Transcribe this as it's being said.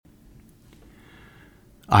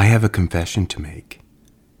I have a confession to make.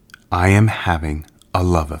 I am having a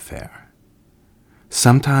love affair.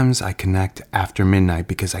 Sometimes I connect after midnight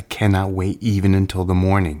because I cannot wait even until the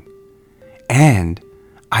morning. And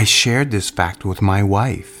I shared this fact with my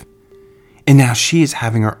wife. And now she is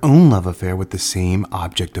having her own love affair with the same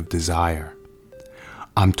object of desire.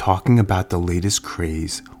 I'm talking about the latest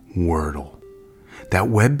craze, Wordle. That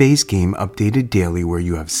web-based game updated daily where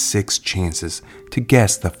you have 6 chances to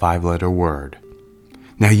guess the 5-letter word.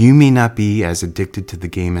 Now you may not be as addicted to the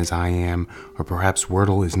game as I am, or perhaps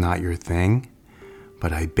Wordle is not your thing,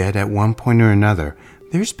 but I bet at one point or another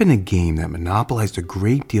there's been a game that monopolized a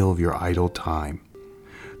great deal of your idle time.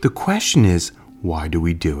 The question is, why do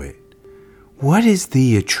we do it? What is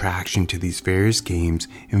the attraction to these various games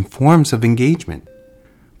and forms of engagement?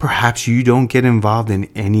 Perhaps you don't get involved in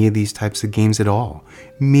any of these types of games at all.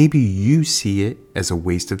 Maybe you see it as a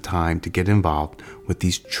waste of time to get involved with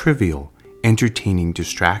these trivial, entertaining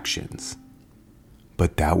distractions.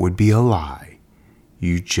 But that would be a lie.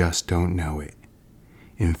 You just don't know it.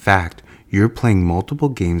 In fact, you're playing multiple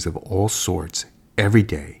games of all sorts every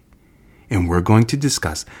day, and we're going to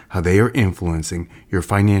discuss how they are influencing your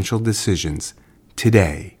financial decisions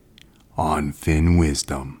today on Fin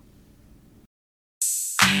Wisdom.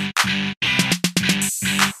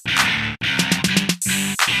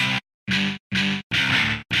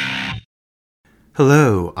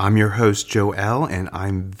 Hello, I'm your host Joe L, and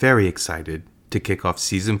I'm very excited to kick off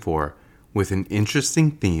Season 4 with an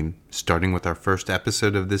interesting theme, starting with our first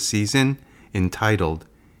episode of this season entitled,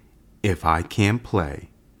 If I Can't Play,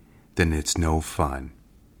 Then It's No Fun.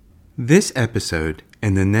 This episode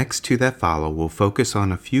and the next 2 that follow will focus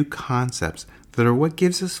on a few concepts that are what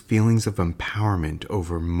gives us feelings of empowerment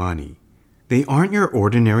over money. They aren't your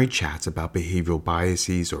ordinary chats about behavioral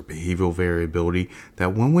biases or behavioral variability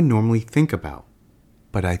that one would normally think about,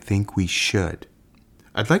 but I think we should.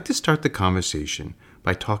 I'd like to start the conversation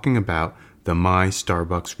by talking about the My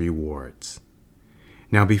Starbucks Rewards.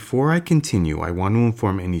 Now, before I continue, I want to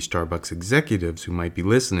inform any Starbucks executives who might be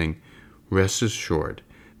listening, rest assured,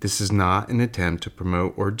 this is not an attempt to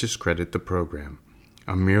promote or discredit the program.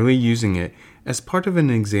 I'm merely using it as part of an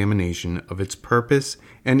examination of its purpose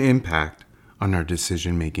and impact on our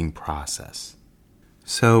decision-making process.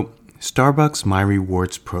 So, Starbucks My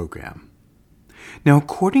Rewards program. Now,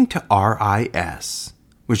 according to RIS,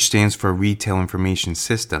 which stands for Retail Information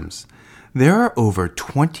Systems, there are over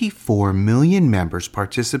 24 million members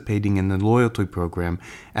participating in the loyalty program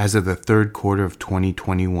as of the third quarter of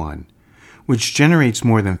 2021, which generates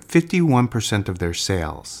more than 51% of their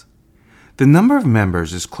sales. The number of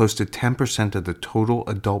members is close to 10% of the total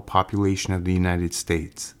adult population of the United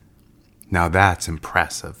States. Now that's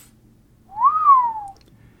impressive.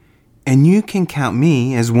 And you can count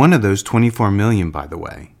me as one of those 24 million, by the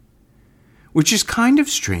way. Which is kind of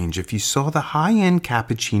strange if you saw the high-end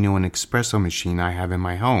cappuccino and espresso machine I have in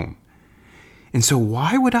my home. And so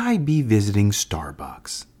why would I be visiting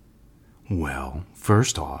Starbucks? Well,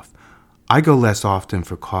 first off, I go less often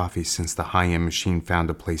for coffee since the high-end machine found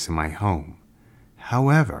a place in my home.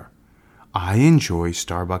 However, I enjoy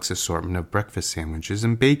Starbucks' assortment of breakfast sandwiches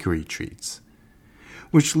and bakery treats.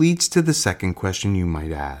 Which leads to the second question you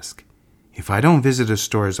might ask. If I don't visit a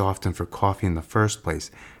store as often for coffee in the first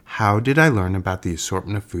place, how did I learn about the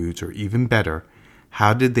assortment of foods, or even better,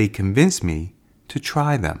 how did they convince me to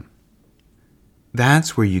try them?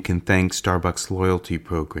 That's where you can thank Starbucks Loyalty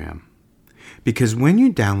Program. Because when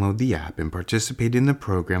you download the app and participate in the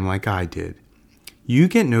program like I did, you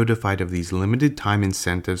get notified of these limited time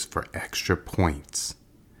incentives for extra points.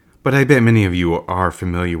 But I bet many of you are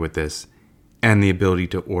familiar with this, and the ability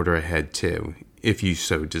to order ahead too, if you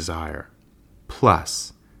so desire.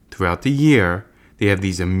 Plus, throughout the year, they have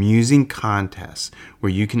these amusing contests where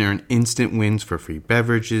you can earn instant wins for free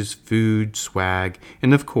beverages, food, swag,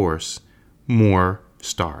 and of course, more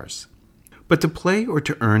stars. But to play or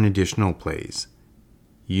to earn additional plays,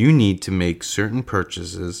 you need to make certain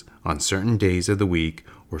purchases on certain days of the week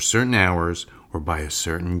or certain hours or by a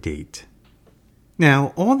certain date.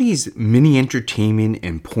 Now, all these mini entertainment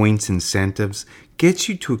and points incentives gets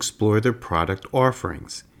you to explore their product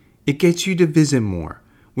offerings. It gets you to visit more,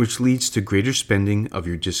 which leads to greater spending of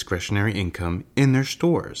your discretionary income in their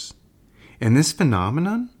stores. And this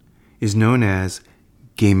phenomenon is known as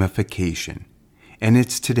gamification, and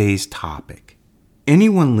it's today's topic.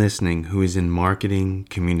 Anyone listening who is in marketing,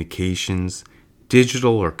 communications,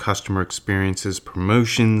 digital or customer experiences,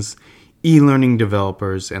 promotions, e-learning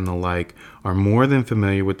developers, and the like are more than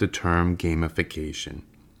familiar with the term gamification.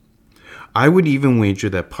 I would even wager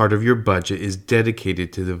that part of your budget is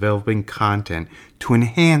dedicated to developing content to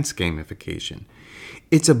enhance gamification.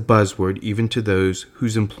 It's a buzzword even to those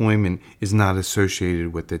whose employment is not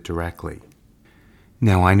associated with it directly.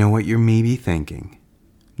 Now I know what you're maybe thinking.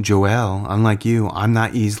 Joel, unlike you, I'm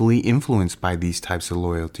not easily influenced by these types of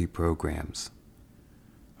loyalty programs.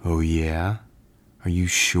 Oh yeah? Are you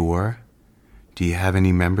sure? Do you have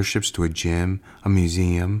any memberships to a gym, a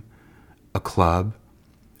museum, a club,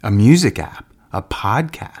 a music app, a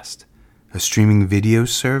podcast, a streaming video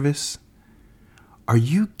service? Are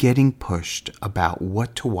you getting pushed about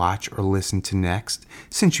what to watch or listen to next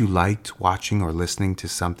since you liked watching or listening to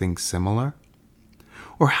something similar?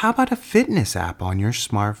 Or how about a fitness app on your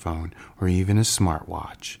smartphone or even a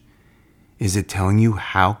smartwatch? Is it telling you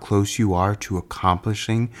how close you are to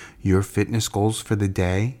accomplishing your fitness goals for the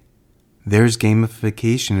day? There's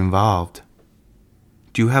gamification involved.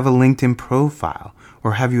 Do you have a LinkedIn profile?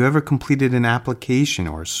 Or have you ever completed an application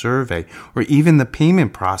or a survey or even the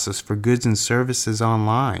payment process for goods and services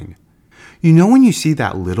online? You know when you see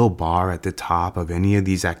that little bar at the top of any of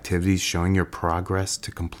these activities showing your progress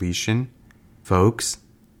to completion? Folks,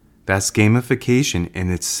 that's gamification in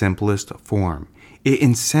its simplest form. It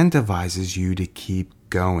incentivizes you to keep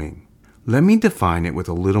going. Let me define it with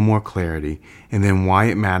a little more clarity and then why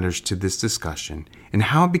it matters to this discussion and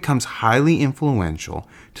how it becomes highly influential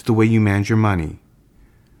to the way you manage your money.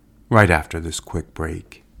 Right after this quick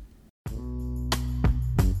break.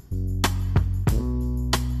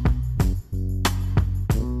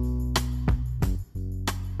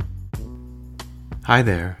 Hi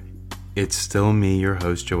there, it's still me, your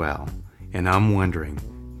host Joel, and I'm wondering,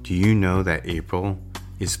 do you know that April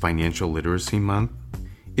is Financial Literacy Month?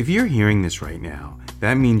 If you're hearing this right now,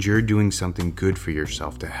 that means you're doing something good for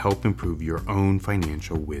yourself to help improve your own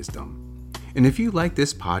financial wisdom. And if you like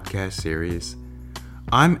this podcast series,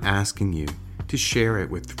 I'm asking you to share it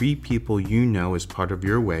with 3 people you know as part of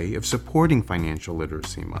your way of supporting Financial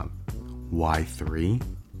Literacy Month. Why 3?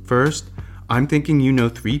 First, I'm thinking you know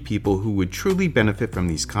 3 people who would truly benefit from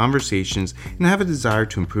these conversations and have a desire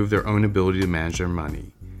to improve their own ability to manage their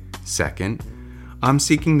money. Second, I'm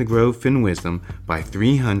seeking to grow FinWisdom by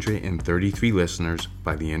 333 listeners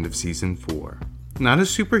by the end of Season 4. Not a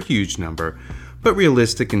super huge number, but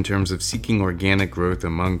realistic in terms of seeking organic growth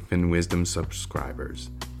among FinWisdom subscribers.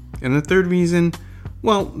 And the third reason,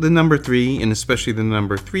 well, the number 3 and especially the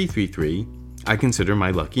number 333, I consider my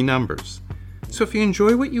lucky numbers. So if you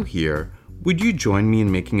enjoy what you hear, would you join me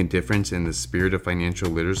in making a difference in the spirit of Financial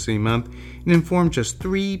Literacy Month and inform just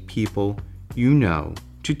 3 people you know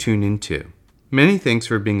to tune in to? Many thanks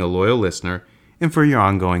for being a loyal listener and for your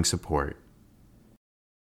ongoing support.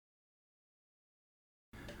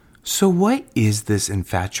 So what is this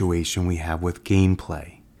infatuation we have with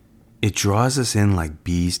gameplay? It draws us in like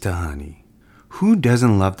bees to honey. Who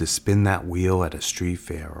doesn't love to spin that wheel at a street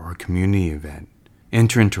fair or a community event?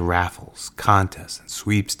 Enter into raffles, contests, and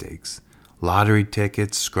sweepstakes, lottery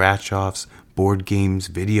tickets, scratch-offs, board games,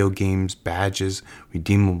 video games, badges,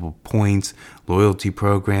 redeemable points, loyalty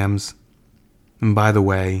programs. And by the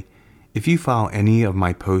way, if you follow any of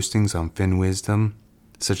my postings on FinWisdom,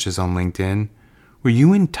 such as on LinkedIn, were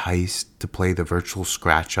you enticed to play the virtual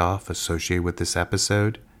scratch-off associated with this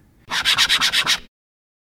episode?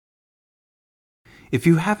 If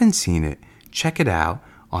you haven't seen it, check it out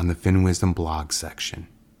on the FinWisdom blog section.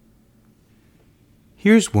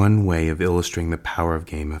 Here's one way of illustrating the power of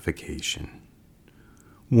gamification.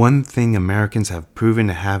 One thing Americans have proven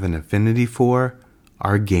to have an affinity for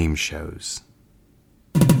are game shows.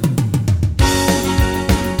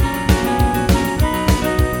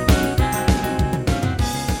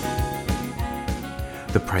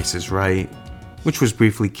 The Price is Right, which was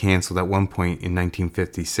briefly canceled at one point in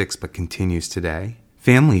 1956 but continues today.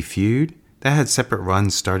 Family Feud, that had separate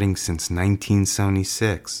runs starting since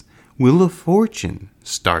 1976. Wheel of Fortune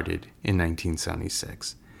started in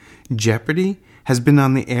 1976. Jeopardy has been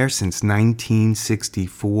on the air since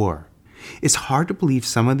 1964. It's hard to believe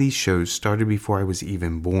some of these shows started before I was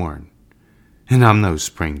even born. And I'm no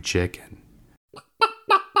spring chicken.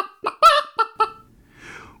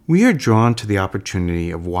 We are drawn to the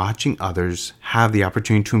opportunity of watching others have the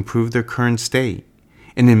opportunity to improve their current state,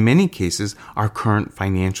 and in many cases, our current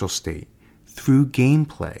financial state, through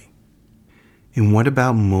gameplay. And what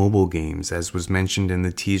about mobile games, as was mentioned in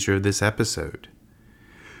the teaser of this episode?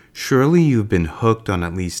 Surely you've been hooked on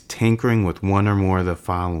at least tinkering with one or more of the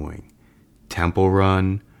following: Temple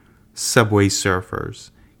Run, Subway Surfers,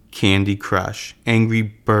 Candy Crush, Angry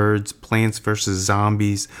Birds, Plants vs.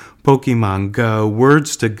 Zombies, Pokemon Go,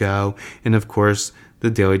 Words to Go, and of course,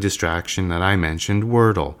 the daily distraction that I mentioned,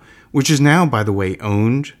 Wordle, which is now, by the way,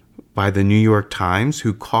 owned by the New York Times,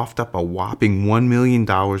 who coughed up a whopping $1 million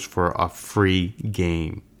for a free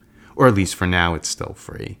game. or at least for now it's still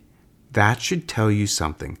free. That should tell you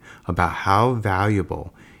something about how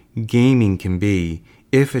valuable gaming can be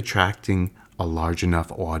if attracting a large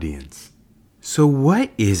enough audience. So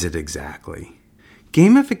what is it exactly?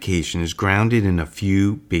 Gamification is grounded in a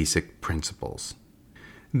few basic principles.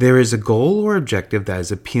 There is a goal or objective that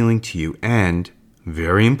is appealing to you and,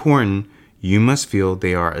 very important, you must feel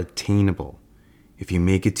they are attainable. If you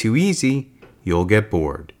make it too easy, you'll get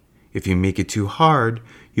bored. If you make it too hard,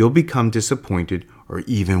 you'll become disappointed or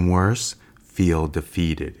even worse, feel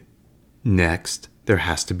defeated. Next, there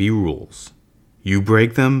has to be rules. You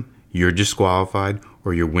break them, you're disqualified,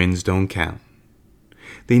 or your wins don't count.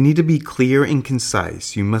 They need to be clear and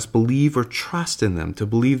concise. You must believe or trust in them to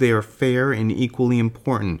believe they are fair and equally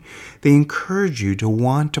important. They encourage you to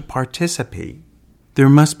want to participate. There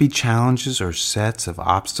must be challenges or sets of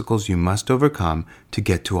obstacles you must overcome to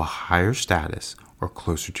get to a higher status or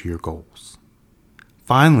closer to your goals.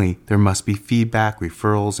 Finally, there must be feedback,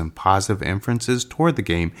 referrals, and positive inferences toward the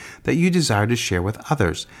game that you desire to share with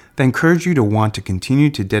others that encourage you to want to continue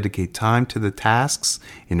to dedicate time to the tasks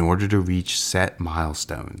in order to reach set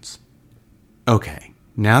milestones. Okay,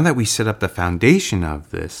 now that we set up the foundation of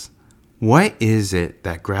this, what is it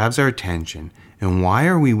that grabs our attention and why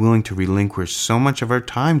are we willing to relinquish so much of our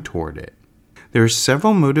time toward it? There are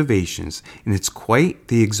several motivations and it's quite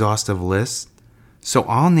the exhaustive list. So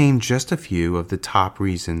I'll name just a few of the top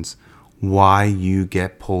reasons why you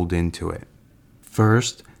get pulled into it.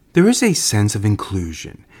 First, there is a sense of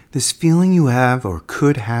inclusion, this feeling you have or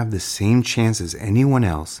could have the same chance as anyone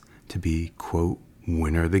else to be, quote,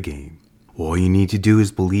 winner of the game. All you need to do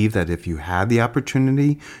is believe that if you had the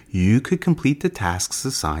opportunity, you could complete the tasks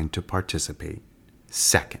assigned to participate.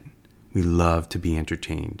 Second, we love to be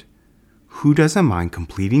entertained. Who doesn't mind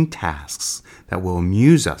completing tasks that will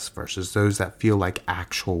amuse us versus those that feel like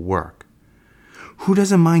actual work? Who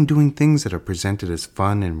doesn't mind doing things that are presented as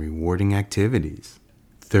fun and rewarding activities?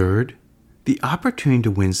 Third, the opportunity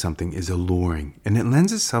to win something is alluring and it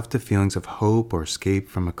lends itself to feelings of hope or escape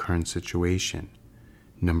from a current situation.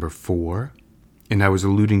 Number 4, and I was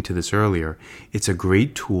alluding to this earlier, it's a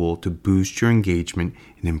great tool to boost your engagement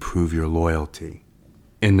and improve your loyalty.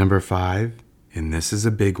 And number 5, and this is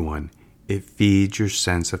a big one, it feeds your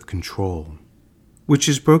sense of control, which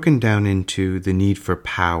is broken down into the need for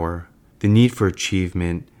power, the need for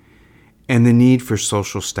achievement, and the need for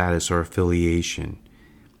social status or affiliation.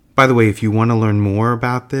 By the way, if you want to learn more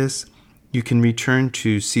about this, you can return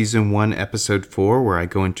to Season 1, Episode 4, where I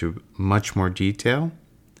go into much more detail.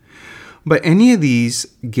 But any of these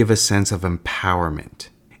give a sense of empowerment,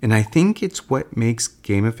 and I think it's what makes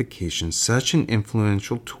gamification such an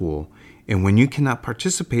influential tool. And when you cannot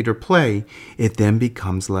participate or play, it then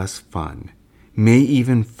becomes less fun, may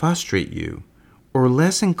even frustrate you, or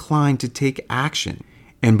less inclined to take action.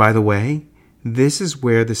 And by the way, this is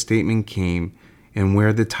where the statement came and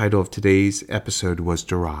where the title of today's episode was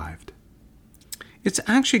derived. It's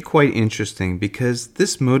actually quite interesting because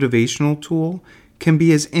this motivational tool can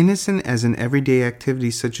be as innocent as an everyday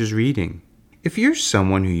activity such as reading. If you're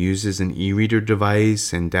someone who uses an e-reader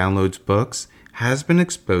device and downloads books, has been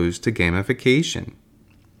exposed to gamification.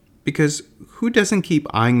 Because who doesn't keep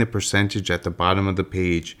eyeing the percentage at the bottom of the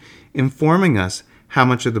page, informing us how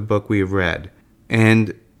much of the book we have read,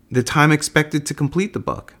 and the time expected to complete the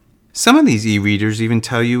book? Some of these e-readers even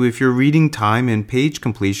tell you if your reading time and page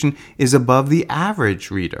completion is above the average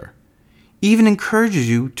reader. Even encourages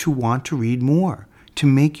you to want to read more, to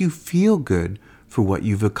make you feel good for what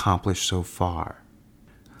you've accomplished so far.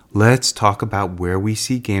 Let's talk about where we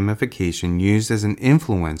see gamification used as an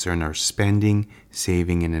influencer in our spending,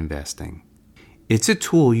 saving, and investing. It's a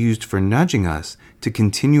tool used for nudging us to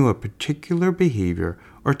continue a particular behavior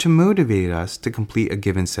or to motivate us to complete a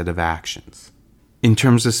given set of actions. In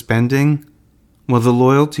terms of spending, well, the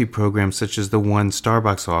loyalty program such as the one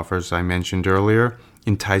Starbucks offers I mentioned earlier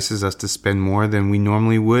entices us to spend more than we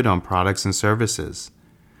normally would on products and services.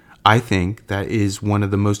 I think that is one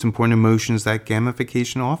of the most important emotions that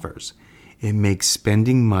gamification offers. It makes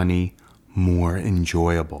spending money more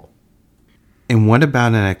enjoyable. And what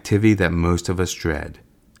about an activity that most of us dread?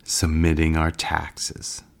 Submitting our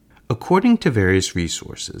taxes. According to various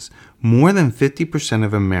resources, more than 50%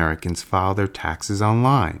 of Americans file their taxes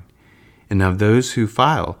online. And of those who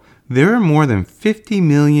file, there are more than 50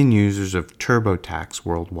 million users of TurboTax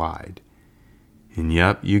worldwide. And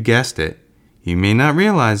yep, you guessed it. You may not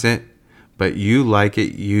realize it, but you like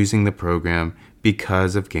it using the program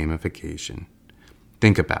because of gamification.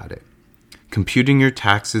 Think about it. Computing your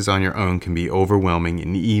taxes on your own can be overwhelming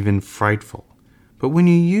and even frightful. But when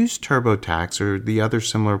you use TurboTax or the other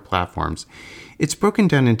similar platforms, it's broken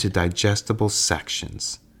down into digestible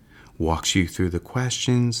sections. walks you through the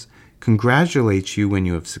questions, congratulates you when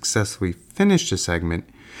you have successfully finished a segment,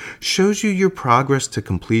 shows you your progress to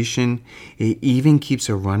completion. It even keeps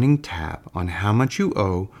a running tab on how much you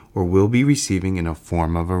owe or will be receiving in a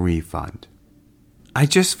form of a refund. I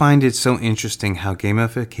just find it so interesting how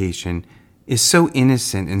gamification is so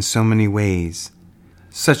innocent in so many ways,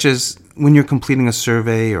 such as when you're completing a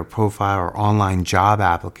survey or profile or online job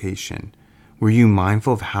application. Were you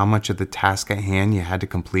mindful of how much of the task at hand you had to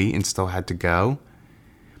complete and still had to go?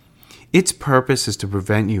 Its purpose is to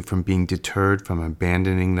prevent you from being deterred from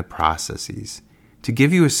abandoning the processes, to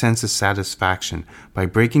give you a sense of satisfaction by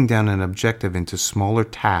breaking down an objective into smaller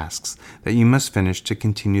tasks that you must finish to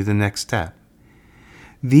continue the next step.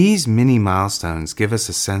 These mini milestones give us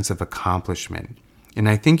a sense of accomplishment, and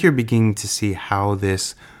I think you're beginning to see how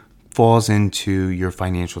this falls into your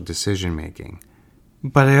financial decision making.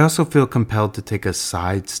 But I also feel compelled to take a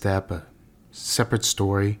sidestep, a separate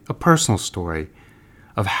story, a personal story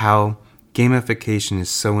of how gamification is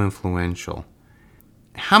so influential.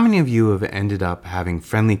 How many of you have ended up having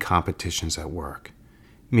friendly competitions at work?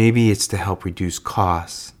 Maybe it's to help reduce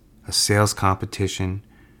costs, a sales competition,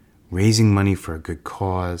 raising money for a good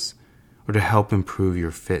cause, or to help improve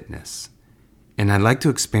your fitness. And I'd like to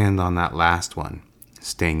expand on that last one,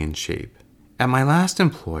 staying in shape. At my last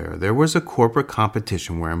employer, there was a corporate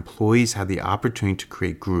competition where employees had the opportunity to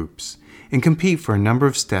create groups and compete for a number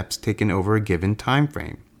of steps taken over a given time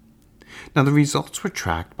frame. Now, the results were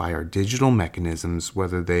tracked by our digital mechanisms,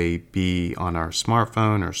 whether they be on our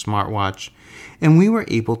smartphone or smartwatch, and we were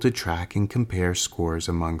able to track and compare scores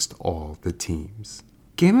amongst all the teams.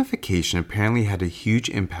 Gamification apparently had a huge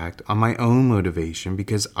impact on my own motivation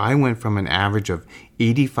because I went from an average of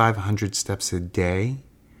 8,500 steps a day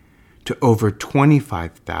to over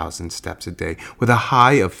 25,000 steps a day, with a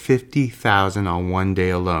high of 50,000 on one day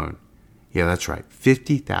alone. Yeah, that's right,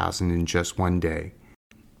 50,000 in just one day.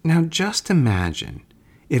 Now just imagine,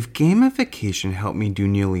 if gamification helped me do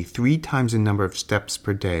nearly 3 times the number of steps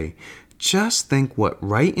per day, just think what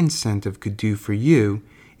right incentive could do for you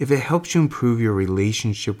if it helps you improve your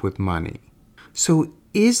relationship with money. So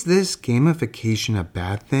is this gamification a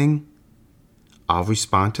bad thing? I'll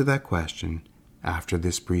respond to that question after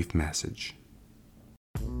this brief message.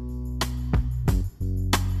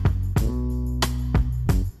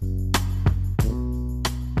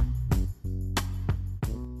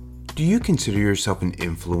 Do you consider yourself an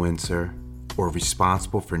influencer or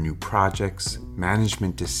responsible for new projects,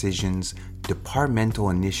 management decisions, departmental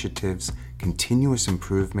initiatives, continuous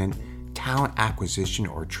improvement, talent acquisition,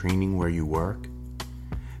 or training where you work?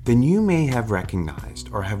 Then you may have recognized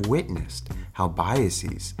or have witnessed how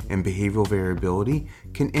biases and behavioral variability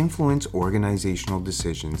can influence organizational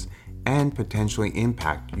decisions and potentially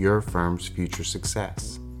impact your firm's future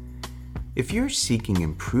success. If you're seeking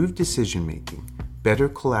improved decision-making, better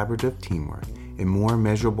collaborative teamwork, and more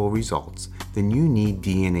measurable results, then you need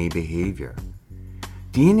DNA behavior.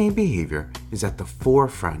 DNA behavior is at the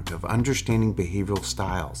forefront of understanding behavioral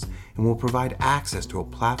styles and will provide access to a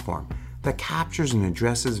platform that captures and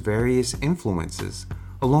addresses various influences,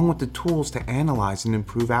 along with the tools to analyze and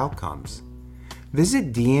improve outcomes.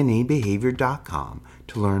 Visit dnabehavior.com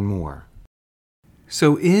to learn more.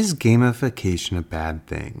 So is gamification a bad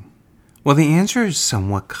thing? Well, the answer is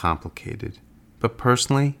somewhat complicated, but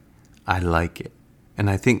personally, I like it, and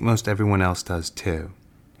I think most everyone else does too.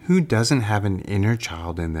 Who doesn't have an inner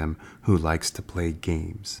child in them who likes to play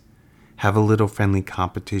games, have a little friendly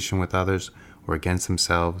competition with others or against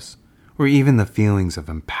themselves, or even the feelings of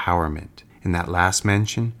empowerment? In that last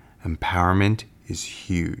mention, empowerment is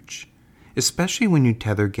huge, especially when you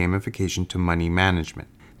tether gamification to money management.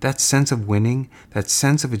 That sense of winning, that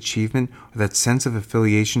sense of achievement, or that sense of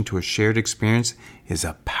affiliation to a shared experience is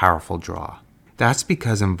a powerful draw. That's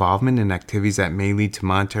because involvement in activities that may lead to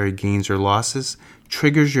monetary gains or losses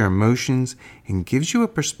triggers your emotions and gives you a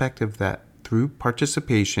perspective that, through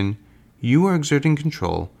participation, you are exerting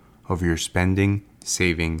control over your spending,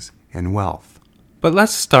 savings, and wealth. But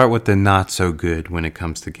let's start with the not so good when it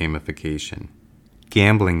comes to gamification.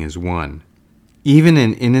 Gambling is one. Even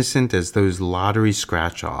as innocent as those lottery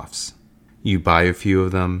scratch-offs. You buy a few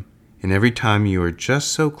of them, and every time you are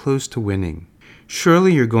just so close to winning.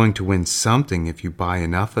 Surely you're going to win something if you buy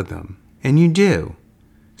enough of them. And you do.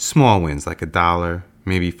 Small wins like $1,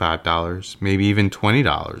 maybe $5, maybe even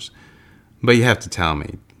 $20. But you have to tell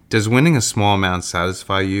me, does winning a small amount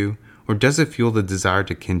satisfy you, or does it fuel the desire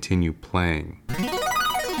to continue playing?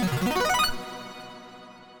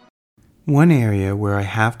 One area where I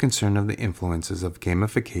have concern of the influences of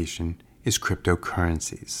gamification is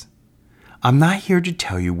cryptocurrencies. I'm not here to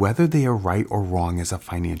tell you whether they are right or wrong as a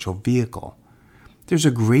financial vehicle, There's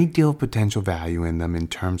a great deal of potential value in them in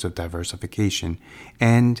terms of diversification,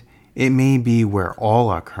 and it may be where all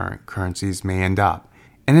our current currencies may end up,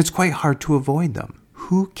 and it's quite hard to avoid them.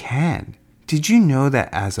 Who can? Did you know that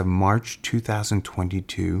as of March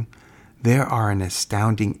 2022, there are an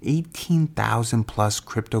astounding 18,000 plus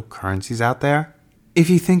cryptocurrencies out there? If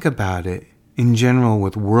you think about it, in general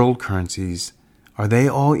with world currencies, are they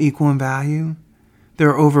all equal in value? There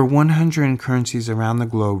are over 100 currencies around the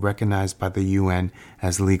globe recognized by the UN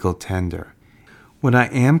as legal tender. What I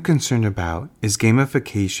am concerned about is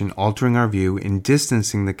gamification altering our view and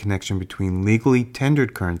distancing the connection between legally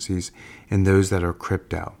tendered currencies and those that are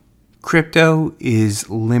crypto. Crypto is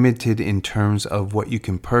limited in terms of what you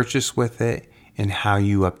can purchase with it and how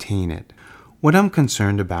you obtain it. What I'm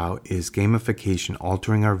concerned about is gamification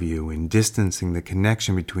altering our view and distancing the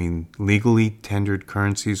connection between legally tendered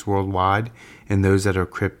currencies worldwide and those that are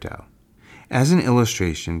crypto. As an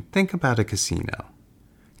illustration, think about a casino.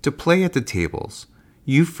 To play at the tables,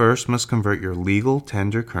 you first must convert your legal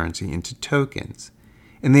tender currency into tokens,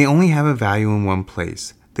 and they only have a value in one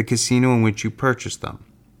place, the casino in which you purchase them.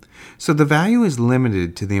 So the value is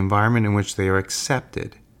limited to the environment in which they are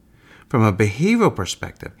accepted. From a behavioral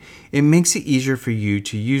perspective, it makes it easier for you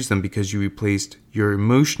to use them because you replaced your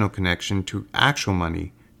emotional connection to actual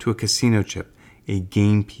money to a casino chip, a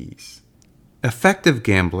game piece. Effective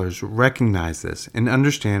gamblers recognize this and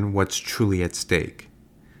understand what's truly at stake.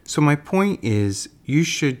 So my point is, you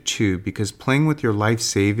should too, because playing with your life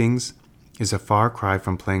savings is a far cry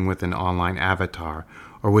from playing with an online avatar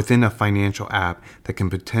or within a financial app that can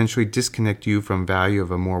potentially disconnect you from value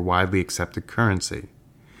of a more widely accepted currency.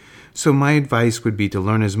 So my advice would be to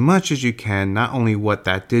learn as much as you can, not only what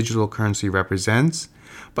that digital currency represents,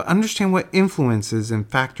 but understand what influences and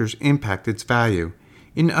factors impact its value.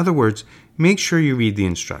 In other words, make sure you read the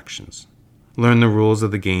instructions. Learn the rules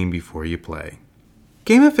of the game before you play.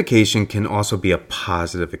 Gamification can also be a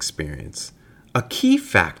positive experience. A key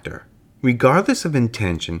factor, regardless of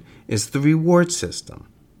intention, is the reward system.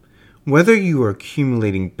 Whether you are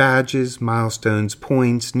accumulating badges, milestones,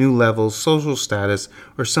 points, new levels, social status,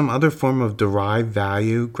 or some other form of derived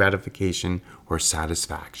value, gratification, or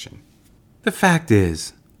satisfaction. The fact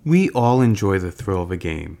is, we all enjoy the thrill of a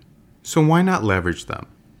game, so why not leverage them?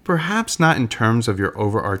 Perhaps not in terms of your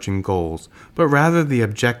overarching goals, but rather the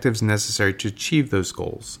objectives necessary to achieve those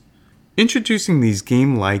goals. Introducing these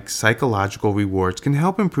game-like psychological rewards can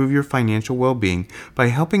help improve your financial well-being by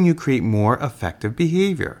helping you create more effective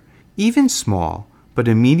behavior. Even small, but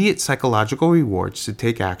immediate psychological rewards to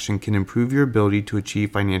take action can improve your ability to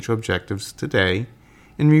achieve financial objectives today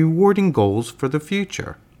and rewarding goals for the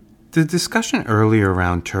future. The discussion earlier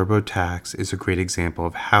around TurboTax is a great example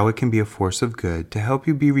of how it can be a force of good to help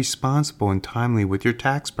you be responsible and timely with your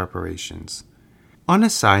tax preparations. On a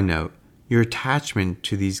side note, your attachment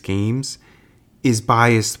to these games is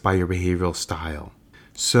biased by your behavioral style.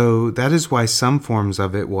 So that is why some forms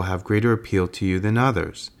of it will have greater appeal to you than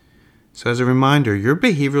others. So as a reminder, your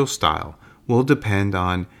behavioral style will depend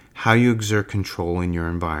on how you exert control in your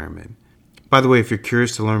environment. By the way, if you're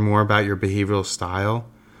curious to learn more about your behavioral style,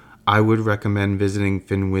 I would recommend visiting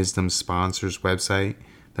FinWisdom's sponsor's website.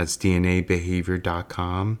 That's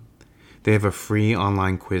dnabehavior.com. They have a free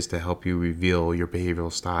online quiz to help you reveal your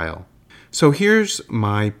behavioral style. So here's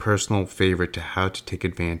my personal favorite to how to take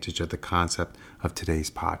advantage of the concept of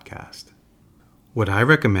today's podcast. What I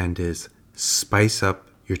recommend is spice up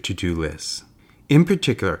your to-do lists. In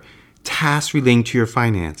particular, tasks relating to your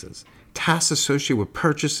finances, tasks associated with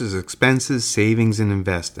purchases, expenses, savings, and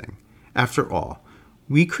investing. After all,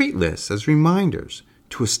 we create lists as reminders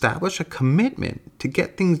to establish a commitment to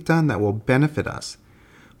get things done that will benefit us.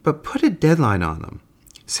 But put a deadline on them.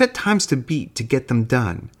 Set times to beat to get them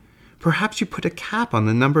done. Perhaps you put a cap on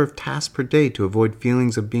the number of tasks per day to avoid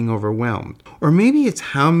feelings of being overwhelmed. Or maybe it's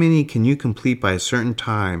how many can you complete by a certain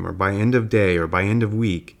time, or by end of day, or by end of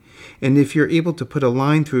week. And if you're able to put a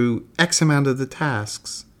line through X amount of the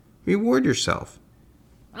tasks, reward yourself.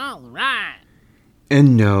 All right.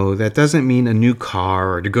 And no, that doesn't mean a new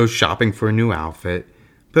car or to go shopping for a new outfit,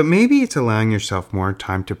 but maybe it's allowing yourself more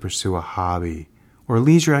time to pursue a hobby or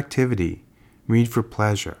leisure activity, read for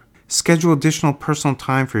pleasure. Schedule additional personal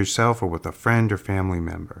time for yourself or with a friend or family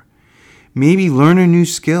member. Maybe learn a new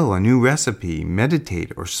skill, a new recipe,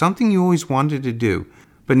 meditate, or something you always wanted to do,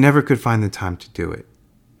 but never could find the time to do it.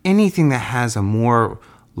 Anything that has a more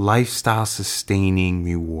lifestyle-sustaining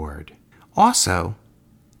reward. Also,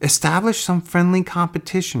 establish some friendly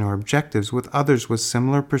competition or objectives with others with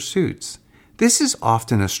similar pursuits. This is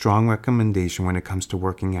often a strong recommendation when it comes to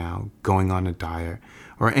working out, going on a diet,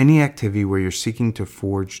 or any activity where you're seeking to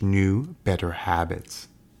forge new, better habits.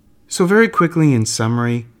 So very quickly, in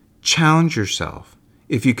summary, challenge yourself.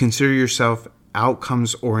 If you consider yourself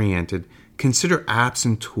outcomes-oriented, consider apps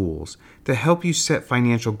and tools that help you set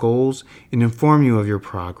financial goals and inform you of your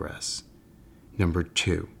progress. Number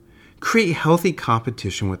 2, create healthy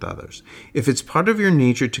competition with others. If it's part of your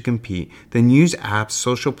nature to compete, then use apps,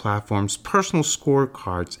 social platforms, personal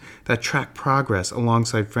scorecards that track progress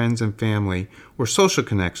alongside friends and family or social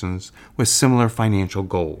connections with similar financial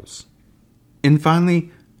goals. And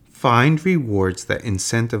finally, find rewards that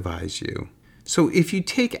incentivize you. So if you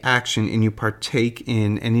take action and you partake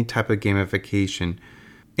in any type of gamification,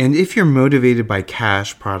 and if you're motivated by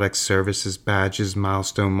cash, products, services, badges,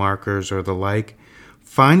 milestone markers, or the like,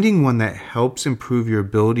 finding one that helps improve your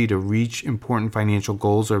ability to reach important financial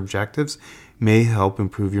goals or objectives may help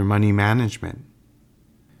improve your money management.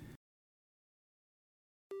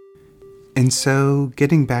 And so,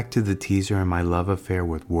 getting back to the teaser and my love affair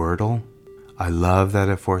with Wordle, I love that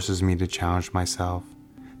it forces me to challenge myself,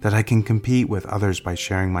 that I can compete with others by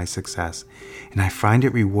sharing my success, and I find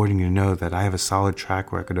it rewarding to know that I have a solid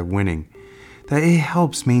track record of winning, that it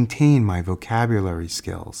helps maintain my vocabulary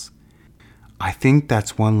skills. I think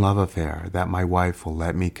that's one love affair that my wife will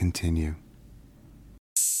let me continue.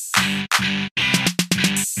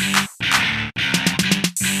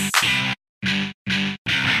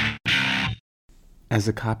 As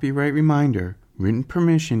a copyright reminder, written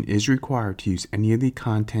permission is required to use any of the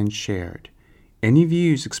content shared. Any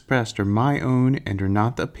views expressed are my own and are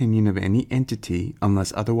not the opinion of any entity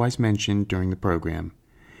unless otherwise mentioned during the program.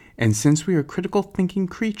 And since we are critical thinking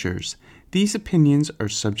creatures, these opinions are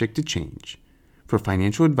subject to change. For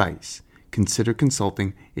financial advice, consider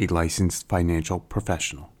consulting a licensed financial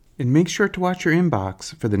professional. And make sure to watch your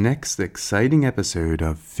inbox for the next exciting episode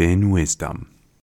of Fin Wisdom.